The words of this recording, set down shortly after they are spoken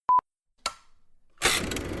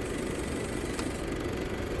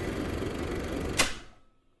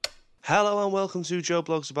Hello and welcome to Joe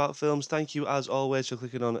Blogs About Films. Thank you as always for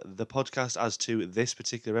clicking on the podcast as to this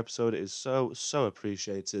particular episode. It is so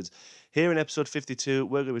appreciated. Here in episode 52,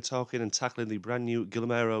 we're going to be talking and tackling the brand new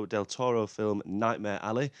Guillermo del Toro film Nightmare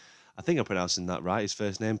Alley. I think I'm pronouncing that right, his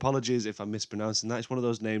first name. Apologies if I'm mispronouncing that. It's one of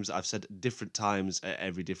those names that I've said different times at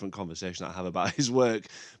every different conversation I have about his work.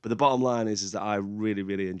 But the bottom line is that I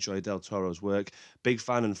really enjoy Del Toro's work. Big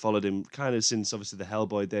fan and followed him kind of since obviously the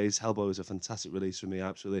Hellboy days. Hellboy was a fantastic release for me. I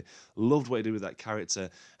absolutely loved what he did with that character.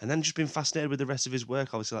 And then just been fascinated with the rest of his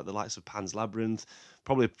work, obviously like the likes of Pan's Labyrinth.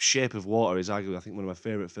 Probably Shape of Water is arguably, I think, one of my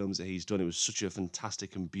favourite films that he's done. It was such a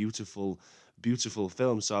fantastic and beautiful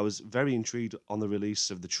film. So I was very intrigued on the release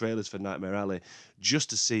of the trailers for Nightmare Alley just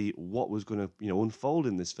to see what was going to, unfold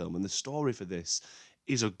in this film. And the story for this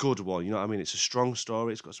is a good one. You know what I mean? It's a strong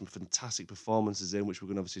story. It's got some fantastic performances in, which we're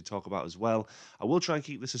going to obviously talk about as well. I will try and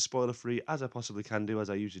keep this as spoiler-free as I possibly can do, as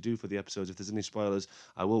I usually do for the episodes. If there's any spoilers,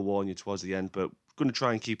 I will warn you towards the end, but going to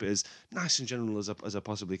try and keep it as nice and general as I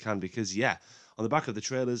possibly can because, yeah, on the back of the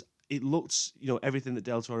trailers, it looked, everything that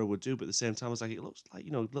Del Toro would do, but at the same time, I was like, it looks like,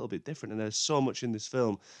 a little bit different. And there's so much in this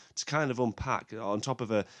film to kind of unpack on top of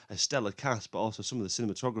a stellar cast, but also some of the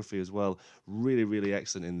cinematography as well. Really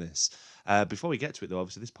excellent in this. Before we get to it, though,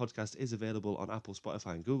 obviously, this podcast is available on Apple,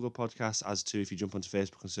 Spotify, and Google Podcasts. As to if you jump onto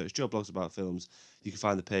Facebook and search Joe Blogs About Films, you can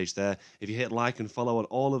find the page there. If you hit like and follow on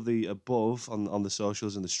all of the above on the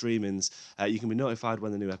socials and the streamings, you can be notified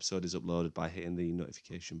when the new episode is uploaded by hitting the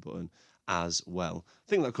notification button as well. I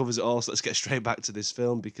think that covers it all, so let's get straight back to this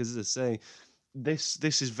film because, as I say, this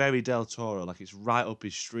is very Del Toro. Like, it's right up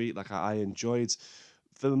his street. Like, I enjoyed,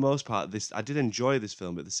 for the most part, this. I did enjoy this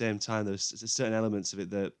film, but at the same time, there's certain elements of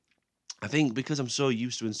it that I think because I'm so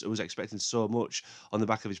used to and was expecting so much on the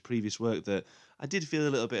back of his previous work that I did feel a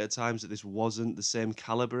little bit at times that this wasn't the same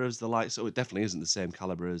caliber as the likes. So it definitely isn't the same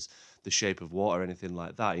caliber as The Shape of Water or anything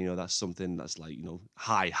like that. That's something that's like,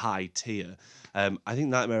 high tier. I think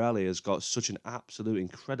Nightmare Alley has got such an absolute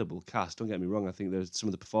incredible cast. Don't get me wrong. I think there's some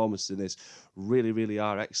of the performances in this really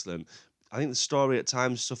are excellent. I think the story at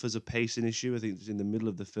times suffers a pacing issue. I think in the middle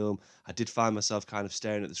of the film, I did find myself kind of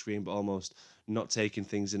staring at the screen, but almost not taking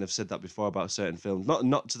things in. I've said that before about certain films,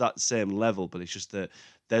 not to that same level, but it's just that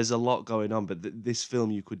there's a lot going on. But this film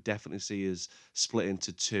you could definitely see is split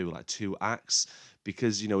into two acts,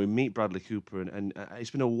 because we meet Bradley Cooper, and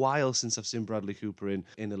it's been a while since I've seen Bradley Cooper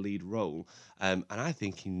in a lead role, and I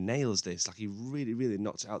think he nails this. Like, he really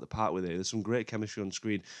knocks it out the park with it. There's some great chemistry on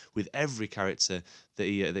screen with every character that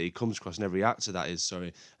he comes across, and every actor that is.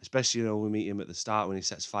 Sorry, especially when we meet him at the start when he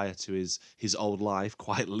sets fire to his old life,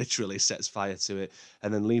 quite literally sets fire to it,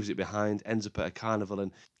 and then leaves it behind, ends up at a carnival,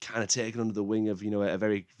 and kind of taken under the wing of a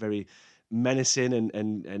very menacing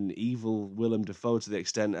and evil Willem Dafoe, to the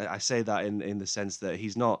extent I say that in the sense that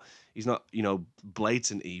he's not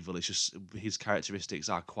blatant evil. It's just his characteristics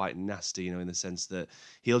are quite nasty, in the sense that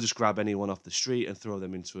he'll just grab anyone off the street and throw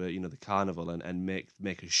them into the carnival and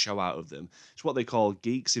make a show out of them. It's what they call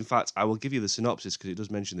geeks. In fact, I will give you the synopsis because it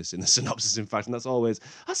does mention this in the synopsis, in fact, and that's always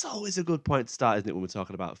a good point to start, isn't it, when we're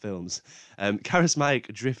talking about films.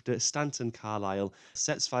 Charismatic drifter Stanton Carlyle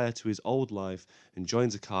sets fire to his old life and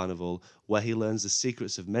joins a carnival where he learns the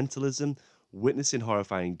secrets of mentalism, witnessing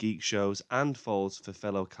horrifying geek shows, and falls for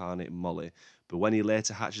fellow carnate Molly. But when he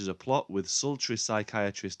later hatches a plot with sultry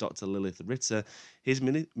psychiatrist Dr. Lilith Ritter, his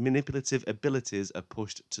manipulative abilities are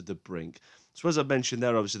pushed to the brink. So as I mentioned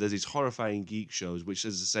there, obviously there's these horrifying geek shows, which,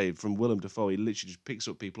 as I say, from Willem Dafoe, he literally just picks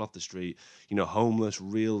up people off the street, homeless,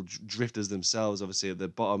 real drifters themselves, obviously at the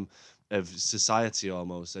bottom of society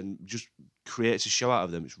almost, and just creates a show out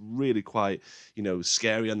of them. It's really quite,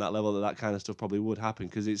 scary on that level that kind of stuff probably would happen,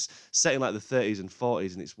 because it's set in like the 30s and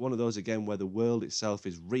 40s, and it's one of those, again, where the world itself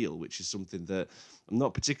is real, which is something that I'm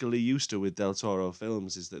not particularly used to with Del Toro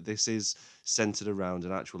films, is that this is centered around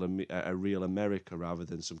a real America rather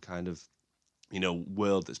than some kind of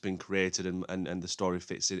world that's been created and the story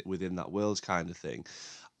fits within that world kind of thing.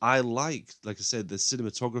 I like I said, the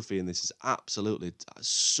cinematography in this is absolutely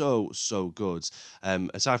so good.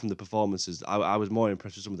 Aside from the performances, I was more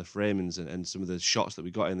impressed with some of the framings and some of the shots that we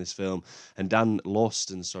got in this film. And Dan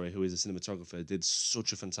Lawston, who is a cinematographer, did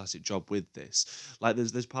such a fantastic job with this. Like,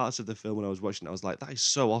 there's parts of the film when I was watching it, I was like, that is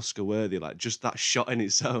so Oscar worthy. Like, just that shot in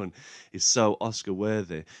its own is so Oscar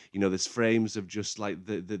worthy. There's frames of just like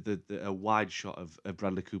a wide shot of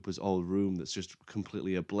Bradley Cooper's old room that's just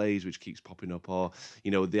completely ablaze, which keeps popping up, or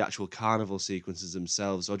the actual carnival sequences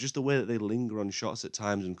themselves, or just the way that they linger on shots at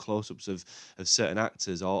times and close-ups of certain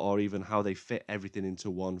actors, or even how they fit everything into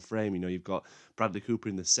one frame. You've got Bradley Cooper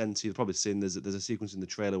in the centre. You've probably seen there's a sequence in the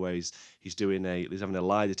trailer where he's having a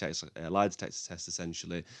lie detector test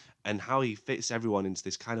essentially, and how he fits everyone into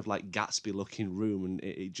this kind of like Gatsby looking room, and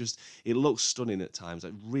it looks stunning at times.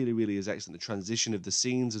 It really really is excellent. The transition of the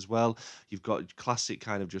scenes as well. You've got classic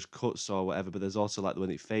kind of just cuts or whatever, but there's also like when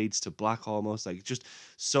it fades to black almost, like just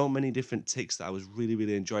so many different ticks that I was really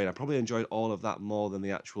really enjoying. I probably enjoyed all of that more than the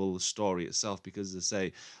actual story itself, because as I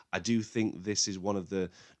say, I do think this is one of the,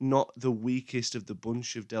 not the weakest of the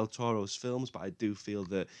bunch of Del Toro's films, but I do feel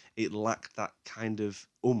that it lacked that kind of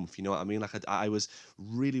oomph, you know what I mean? Like I was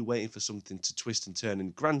really waiting for something to twist and turn.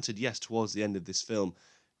 And granted, yes, towards the end of this film,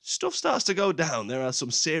 stuff starts to go down. There are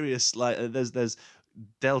some serious, like there's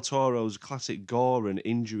Del Toro's classic gore and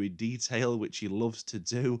injury detail, which he loves to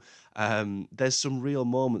do. There's some real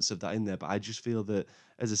moments of that in there, but I just feel that,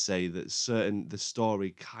 as I say, that the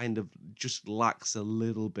story kind of just lacks a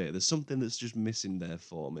little bit. There's something that's just missing there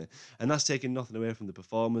for me, and that's taking nothing away from the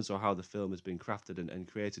performers or how the film has been crafted and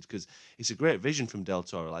created, because it's a great vision from Del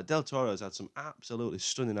Toro. Like Del Toro has had some absolutely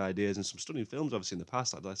stunning ideas and some stunning films, obviously in the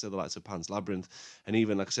past. Like I said, the likes of Pan's Labyrinth, and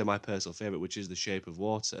even like I say, my personal favorite, which is The Shape of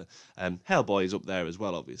Water. Hellboy is up there as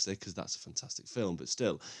well, obviously, because that's a fantastic film. But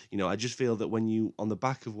still, I just feel that when you, on the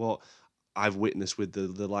back of what I've witnessed with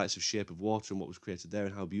the likes of Shape of Water and what was created there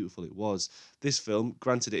and how beautiful it was, this film,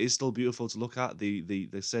 granted, it is still beautiful to look at. They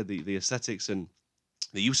said the aesthetics and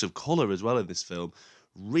the use of color as well in this film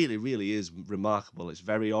really, really is remarkable. It's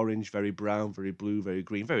very orange, very brown, very blue, very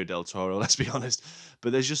green, very Del Toro, let's be honest.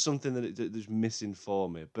 But there's just something that's missing for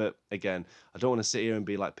me. But again, I don't want to sit here and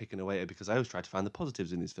be like picking away at it, because I always try to find the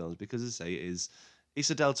positives in these films, because as I say, it's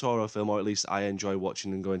a Del Toro film, or at least I enjoy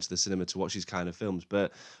watching and going to the cinema to watch these kind of films.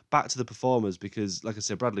 But back to the performers, because like I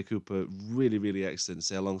said, Bradley Cooper, really, really excellent.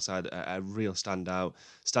 Say alongside a real standout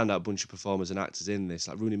bunch of performers and actors in this.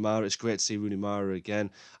 Like Rooney Mara, it's great to see Rooney Mara again.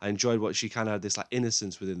 I enjoyed what she kind of had, this like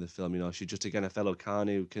innocence within the film. She's just again a fellow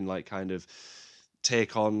carny who can like kind of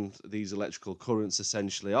take on these electrical currents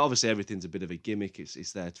essentially. Obviously everything's a bit of a gimmick.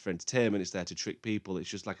 It's there for entertainment, it's there to trick people. It's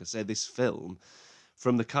just, like I said, this film,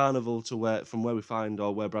 from the carnival to where we find,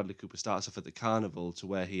 or where Bradley Cooper starts off at the carnival to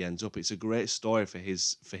where he ends up, it's a great story for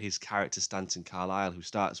his character Stanton Carlyle, who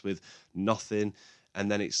starts with nothing, and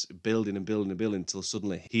then it's building and building and building until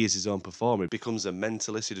suddenly he is his own performer. He becomes a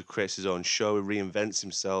mentalist. He creates his own show. He reinvents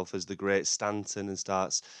himself as the great Stanton and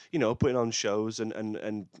starts, putting on shows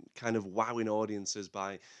and kind of wowing audiences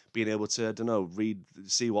by being able to, I don't know,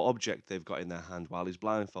 see what object they've got in their hand while he's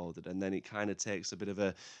blindfolded. And then it kind of takes a bit of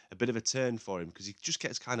a turn for him, because he just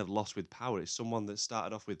gets kind of lost with power. It's someone that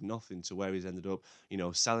started off with nothing to where he's ended up,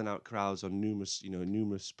 selling out crowds on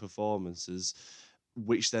numerous performances,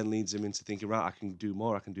 which then leads him into thinking, right, I can do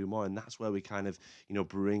more. And that's where we kind of,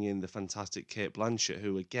 bring in the fantastic Kate Blanchett,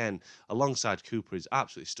 who, again, alongside Cooper, is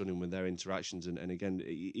absolutely stunning with their interactions. And again,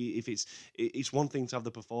 if it's one thing to have the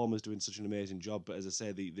performers doing such an amazing job, but as I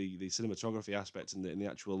say, the cinematography aspect and the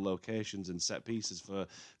actual locations and set pieces for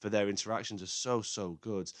their interactions are so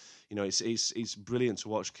good. It's brilliant to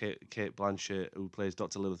watch Kate Blanchett, who plays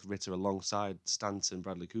Dr. Lilith Ritter, alongside Stanton,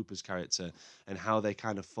 Bradley Cooper's character, and how they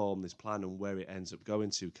kind of form this plan and where it ends up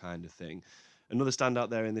going to, kind of thing. Another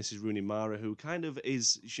standout there in this is Rooney Mara, who kind of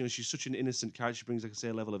is, she's such an innocent character. She brings, like I say,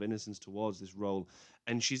 a level of innocence towards this role,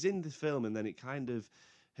 and she's in the film, and then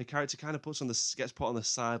her character kind of gets put on the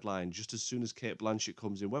sideline just as soon as Kate Blanchett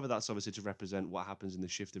comes in. Whether that's obviously to represent what happens in the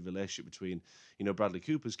shift of relationship between, Bradley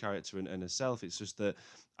Cooper's character and herself. It's just that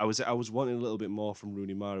I was wanting a little bit more from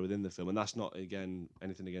Rooney Mara within the film, and that's not, again,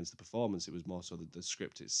 anything against the performance. It was more so the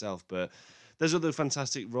script itself. But there's other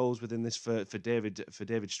fantastic roles within this for David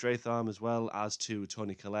Strathairn, as well as to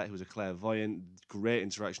Toni Collette, who's a clairvoyant. Great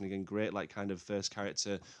interaction again, great like kind of first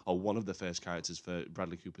character, or one of the first characters for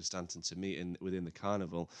Bradley Cooper Stanton to meet within the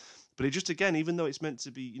carnival. But it just, again, even though it's meant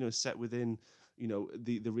to be set within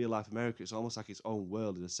the real life America, it's almost like its own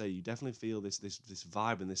world. As I say, you definitely feel this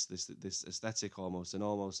vibe and this aesthetic almost, and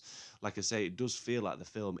almost, like I say, it does feel like the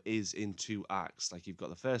film is in two acts. Like, you've got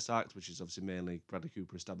the first act, which is obviously mainly Bradley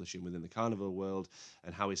Cooper establishing within the carnival world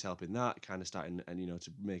and how he's helping that, kind of starting and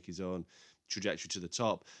to make his own trajectory to the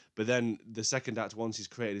top. But then the second act, once he's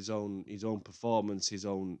created his own performance, his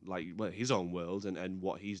own world and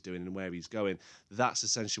what he's doing and where he's going, that's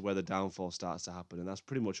essentially where the downfall starts to happen. And that's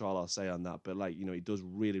pretty much all I'll say on that. But it does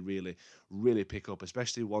really, really, really pick up,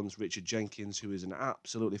 especially once Richard Jenkins, who is an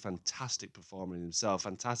absolutely fantastic performer in himself,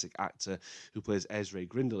 fantastic actor, who plays Ezra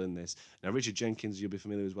Grindle in this. Now, Richard Jenkins, you'll be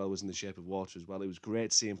familiar as well, was in The Shape of Water as well. It was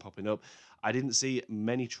great to see him popping up. I didn't see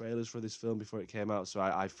many trailers for this film before it came out, so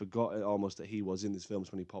I forgot almost that he was in this film. So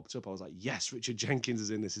when he popped up, I was like, yes, Richard Jenkins is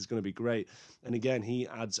in this. It's going to be great. And again, he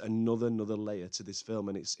adds another layer to this film,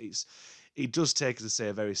 and it does take, as I say,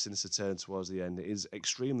 a very sinister turn towards the end. It is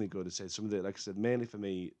extremely good. I say some of the, like I said, mainly for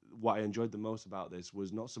me, what I enjoyed the most about this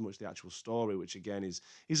was not so much the actual story, which again is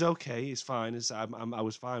okay, it's fine. I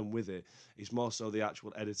was fine with it. It's more so the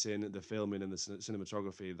actual editing, the filming, and the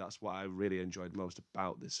cinematography. That's what I really enjoyed most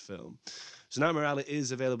about this film. So Nightmare Alley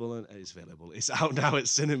is available and it's available. It's out now at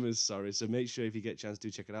cinemas. Sorry, so make sure if you get a chance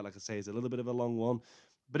to check it out. Like I say, it's a little bit of a long one,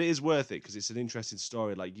 but it is worth it because it's an interesting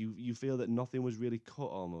story. Like you feel that nothing was really cut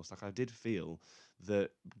almost. Like I did feel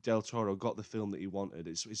that Del Toro got the film that he wanted.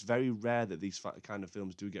 It's very rare that these kind of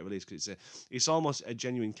films do get released because it's almost a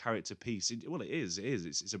genuine character piece. Well, it is.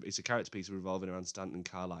 It's a character piece revolving around Stanton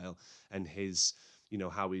Carlyle and his,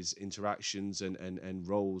 how his interactions and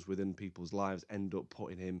roles within people's lives end up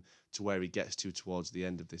putting him to where he gets to towards the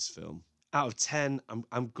end of this film. Out of 10,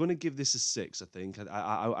 I'm gonna give this a 6. I think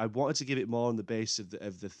I wanted to give it more on the base of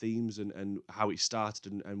the themes and how it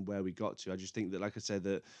started and where we got to. I just think that, like I said,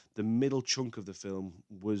 the middle chunk of the film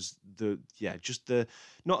was just the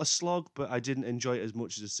not a slog, but I didn't enjoy it as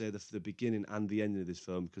much as I say the beginning and the ending of this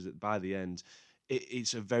film, because by the end,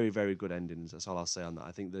 it's a very, very good ending. That's all I'll say on that.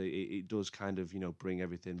 I think that it does kind of, bring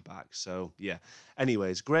everything back. So, yeah.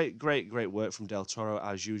 Anyways, great work from Del Toro,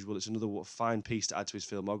 as usual. It's another fine piece to add to his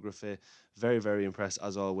filmography. Very, very impressed,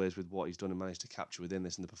 as always, with what he's done and managed to capture within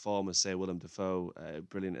this. And the performers, say, Willem Dafoe,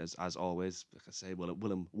 brilliant as always. Like I say,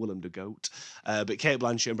 Willem the GOAT. But Kate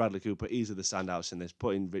Blanchett and Bradley Cooper, easily the standouts in this.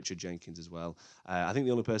 Put in Richard Jenkins as well. I think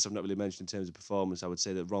the only person I've not really mentioned in terms of performance, I would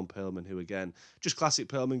say that Ron Perlman, who, again, just classic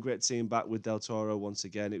Perlman, great seeing back with Del Toro once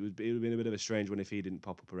again. It would have been a bit of a strange one if he didn't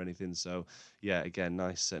pop up or anything. So, yeah, again,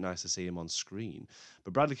 nice to see him on screen.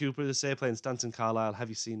 But Bradley Cooper, as I say, playing Stanton Carlyle. Have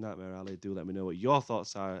you seen Nightmare Alley? Do let me know what your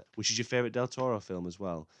thoughts are. Which is your favourite Del Toro film as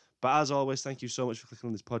well? But as always, thank you so much for clicking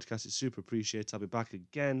on this podcast. It's super appreciated. I'll be back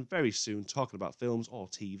again very soon talking about films or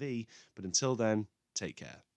TV. But until then, take care.